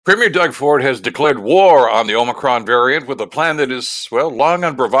Premier Doug Ford has declared war on the Omicron variant with a plan that is, well, long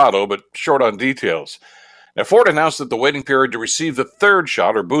on bravado but short on details. Now, Ford announced that the waiting period to receive the third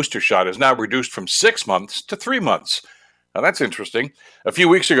shot or booster shot is now reduced from 6 months to 3 months. Now, that's interesting. A few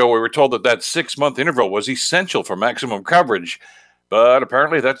weeks ago, we were told that that 6 month interval was essential for maximum coverage, but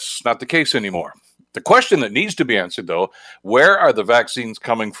apparently that's not the case anymore. The question that needs to be answered, though, where are the vaccines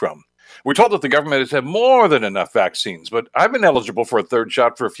coming from? We're told that the government has had more than enough vaccines, but I've been eligible for a third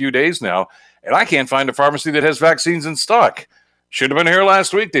shot for a few days now, and I can't find a pharmacy that has vaccines in stock. Should have been here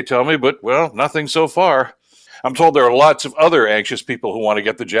last week, they tell me, but, well, nothing so far. I'm told there are lots of other anxious people who want to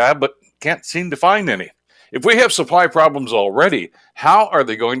get the jab, but can't seem to find any. If we have supply problems already, how are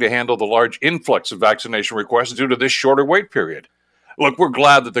they going to handle the large influx of vaccination requests due to this shorter wait period? Look, we're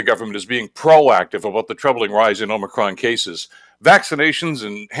glad that the government is being proactive about the troubling rise in Omicron cases. Vaccinations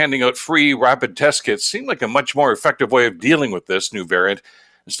and handing out free rapid test kits seem like a much more effective way of dealing with this new variant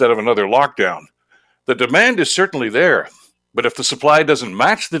instead of another lockdown. The demand is certainly there, but if the supply doesn't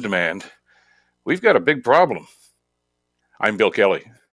match the demand, we've got a big problem. I'm Bill Kelly.